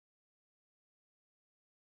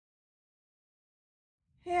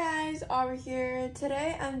Hey guys, Aubrey here.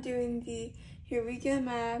 Today I'm doing the Eureka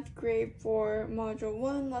Math Grade 4 Module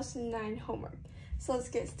 1 Lesson 9 homework. So let's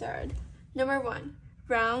get started. Number 1,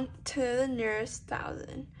 round to the nearest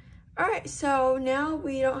thousand. Alright, so now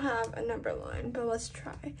we don't have a number line, but let's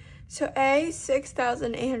try. So A,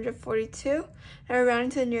 6,842, and we're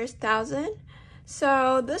rounding to the nearest thousand.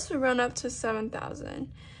 So this would round up to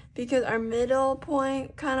 7,000. Because our middle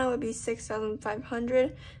point kind of would be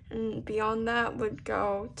 6,500, and beyond that would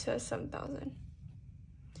go to 7,000.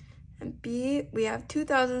 And B, we have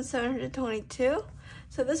 2,722.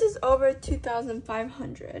 So this is over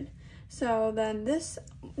 2,500. So then this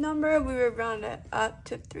number, we would round it up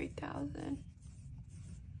to 3,000.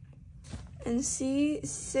 And C,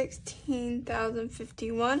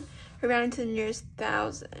 16,051, we're rounding to the nearest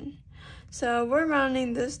thousand. So we're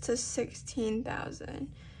rounding this to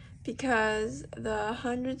 16,000. Because the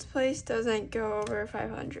hundreds place doesn't go over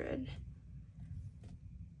 500.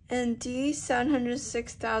 And D,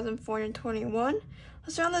 706,421.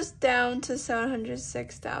 Let's round this down to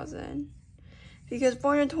 706,000. Because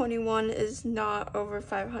 421 is not over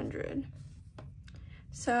 500.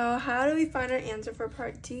 So how do we find our answer for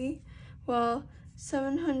part D? Well,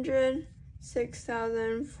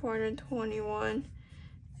 706,421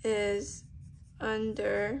 is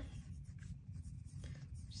under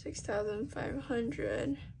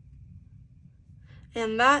 6,500,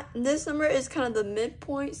 and this number is kind of the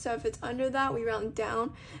midpoint, so if it's under that we round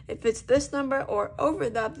down. If it's this number or over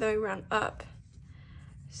that, then we round up.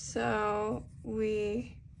 So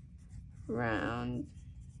we rounded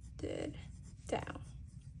down.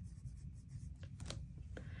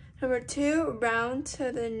 Number 2, round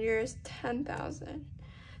to the nearest 10,000.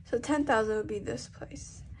 So 10,000 would be this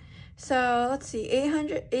place. So let's see,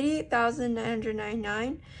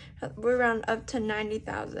 88,999, we're round up to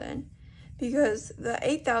 90,000 because the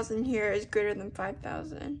 8,000 here is greater than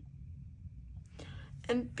 5,000.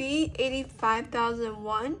 And B,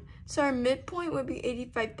 85,001, so our midpoint would be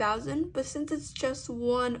 85,000, but since it's just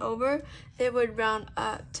 1 over, it would round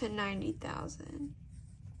up to 90,000.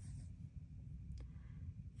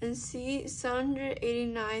 And C,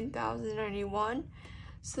 789,091,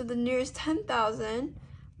 so the nearest 10,000,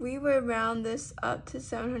 we would round this up to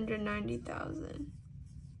 790,000.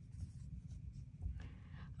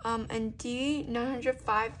 And D,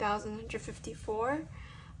 905,154.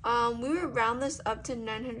 We would round this up to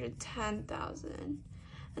 910,000.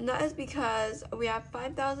 And that is because we have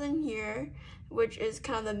 5,000 here, which is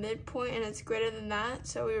kind of the midpoint, and it's greater than that,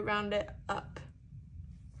 so we round it up.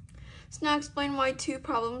 So now explain why two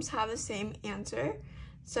problems have the same answer.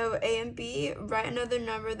 So A and B, write another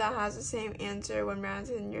number that has the same answer when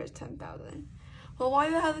rounded to the nearest 10,000. Well, why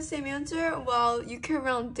do they have the same answer? Well, you can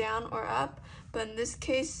round down or up, but in this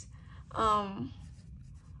case, one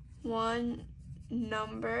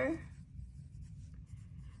number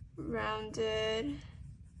rounded,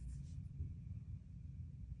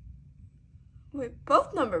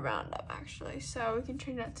 both number round up actually. So we can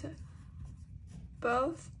change that to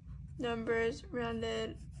both numbers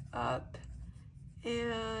rounded up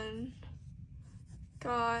and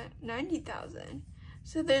got 90,000.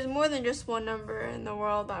 So there's more than just one number in the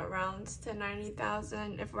world that rounds to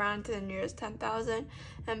 90,000 if rounded to the nearest 10,000,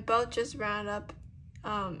 and both just round up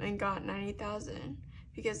and got 90,000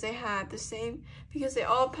 because they had the same, because they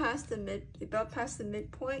all passed the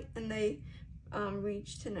midpoint and they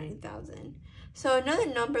reached to 90,000. So another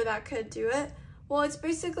number that could do it, well, it's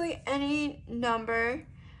basically any number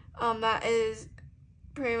that is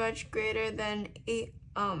pretty much greater than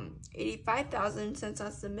 85,000, since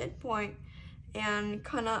that's the midpoint, and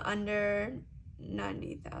kind of under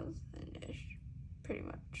 90,000-ish, pretty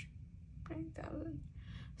much, 90,000.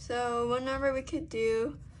 So one number we could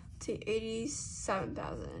do to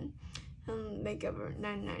 87,000 and make over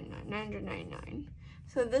 999.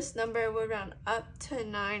 So this number would round up to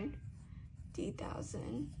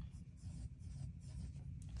 90,000.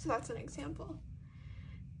 So that's an example.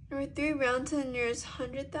 Number 3, round to the nearest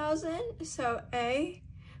 100,000. So A,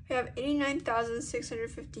 we have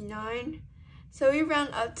 89,659. So we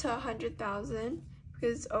round up to 100,000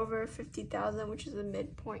 because it's over 50,000, which is a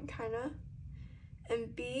midpoint kind of.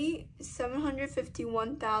 And B,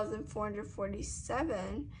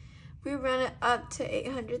 751,447. We round it up to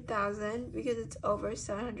 800,000 because it's over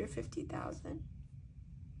 750,000.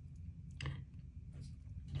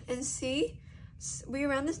 And C, we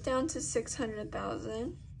round this down to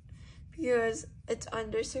 600,000. because it's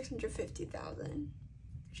under 650,000,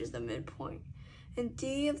 which is the midpoint. And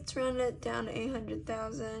D, let's round it down to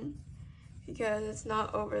 800,000 because it's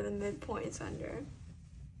not over the midpoint, it's under.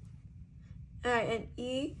 Alright, and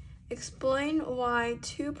E, Explain why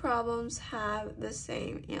two problems have the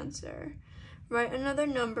same answer. Write another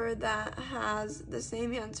number that has the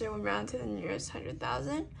same answer when rounded to the nearest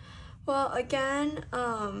 100,000. Well, again,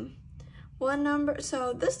 one number,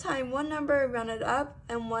 so this time one number rounded up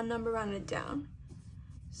and one number rounded down.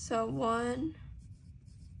 So one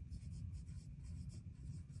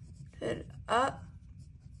rounded up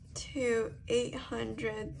to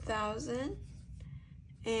 800,000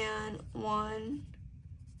 and one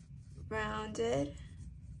rounded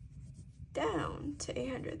down to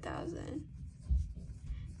 800,000.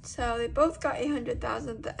 So they both got 800,000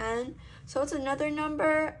 at the end. So it's another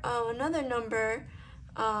number.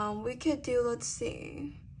 We could do, let's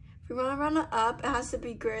see. If we want to round it up, it has to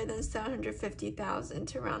be greater than 750,000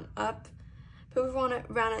 to round up. But if we want to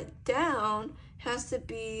round it down, it has to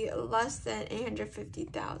be less than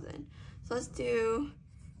 850,000. So let's do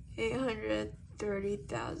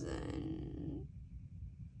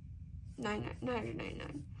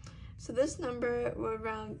 830,999. So this number would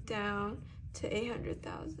round down to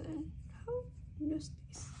 800,000. Oh, no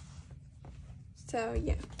space. So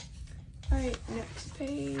yeah. All right, next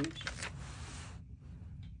page.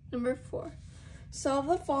 Number 4. Solve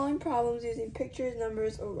the following problems using pictures,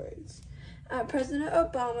 numbers, or words. At President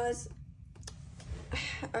Obama's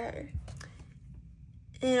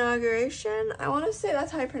inauguration, I want to say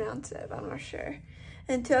that's how I pronounce it, but I'm not sure.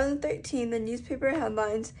 In 2013, the newspaper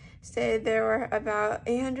headlines stated there were about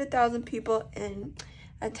 800,000 people in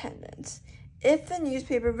attendance. If the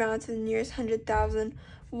newspaper rounded to the nearest 100,000,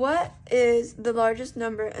 what is the largest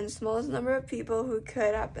number and smallest number of people who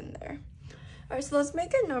could have been there? All right, so let's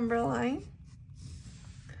make a number line.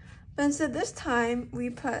 Then so this time we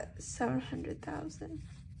put 700,000.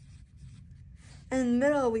 In the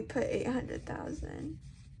middle we put 800,000.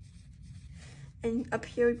 And up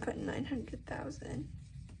here we put 900,000.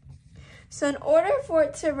 So in order for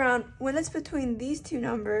it to round, when it's between these two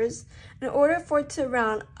numbers, in order for it to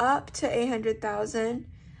round up to 800,000,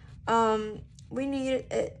 we need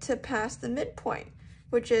it to pass the midpoint,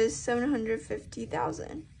 which is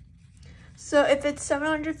 750,000. So if it's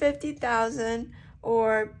 750,000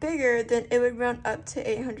 or bigger, then it would round up to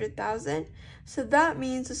 800,000. So that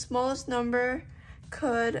means the smallest number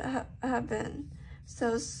could have been.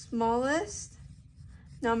 So smallest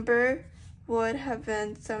number would have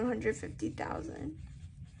been 750,000.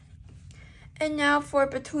 And now for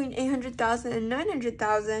between 800,000 and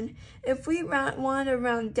 900,000, if we want to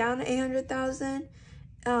round down to 800,000,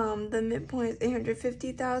 the midpoint is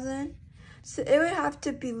 850,000. So it would have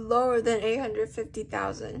to be lower than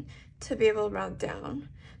 850,000 to be able to round down.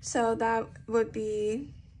 So that would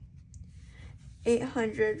be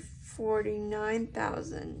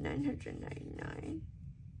 849,999.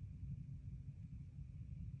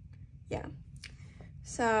 Yeah.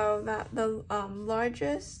 So that the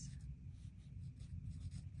largest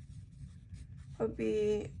would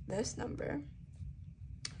be this number.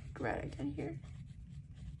 Right again here.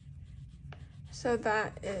 So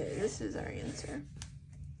this is our answer.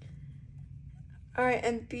 All right,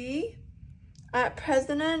 and B, at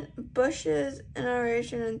President Bush's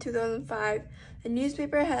inauguration in 2005, the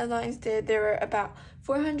newspaper headlines stated there were about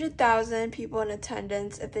 400,000 people in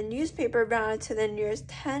attendance. If the newspaper rounded to the nearest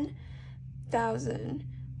 10,000,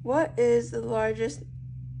 what is the largest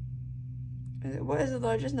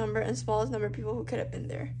number and smallest number of people who could have been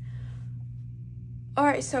there? All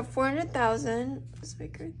right, so 400,000, let's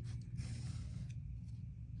make it.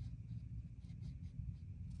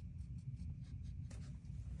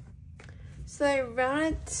 So I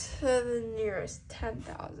rounded to the nearest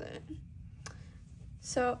 10,000.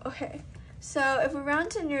 So, okay. So if we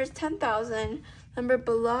round to the nearest 10,000, number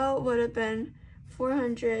below would have been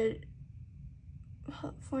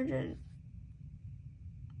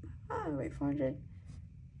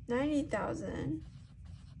 490,000.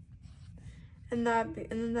 And then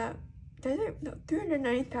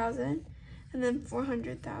 390,000, and then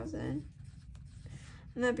 400,000.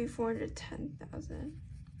 And that'd be 410,000.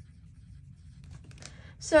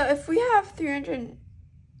 So if we have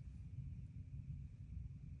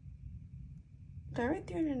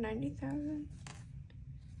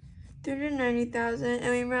 390,000,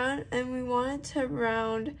 and we wanted to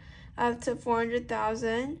round up to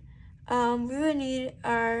 400,000, we would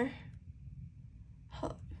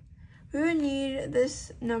need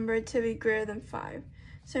this number to be greater than 5.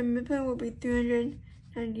 So midpoint will be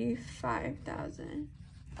 395,000.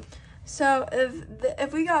 So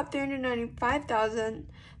if we got 395,000,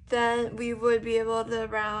 then we would be able to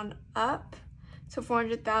round up to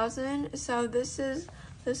 400,000. So this is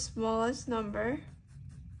the smallest number.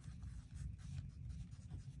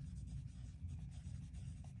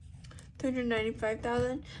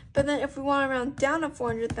 395,000. But then if we want to round down to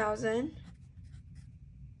 400,000,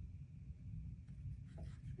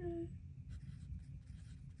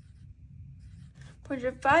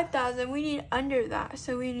 405,000, we need under that.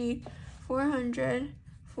 So we need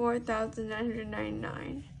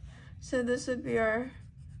 404,999. So this would be our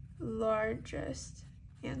largest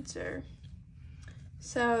answer.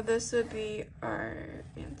 So this would be our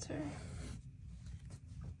answer.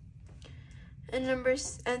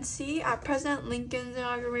 And C, at President Lincoln's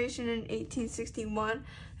inauguration in 1861,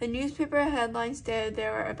 the newspaper headline stated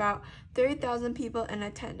there were about 30,000 people in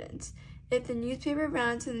attendance. If the newspaper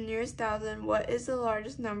rounded to the nearest thousand, what is the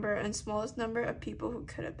largest number and smallest number of people who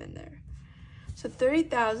could have been there? So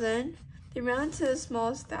 30,000, they round to the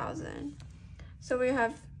smallest thousand. So we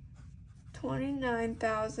have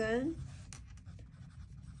 29,000,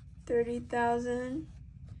 30,000,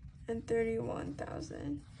 and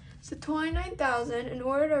 31,000. So 29,000, in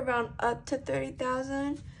order to round up to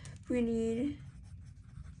 30,000, we need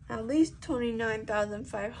at least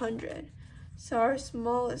 29,500. So our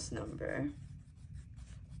smallest number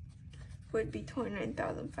would be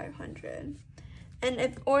 29,500. And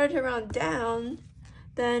in order to round down,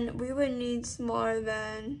 then we would need smaller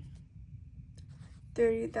than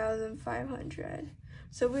 30,500.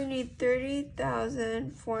 So we need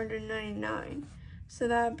 30,499. So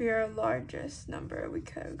that would be our largest number we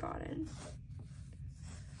could have gotten.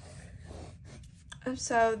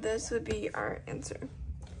 So this would be our answer.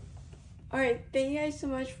 Alright, thank you guys so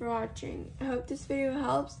much for watching. I hope this video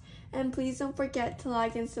helps, and please don't forget to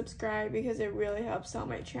like and subscribe because it really helps out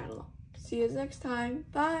my channel. See you next time.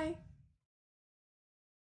 Bye!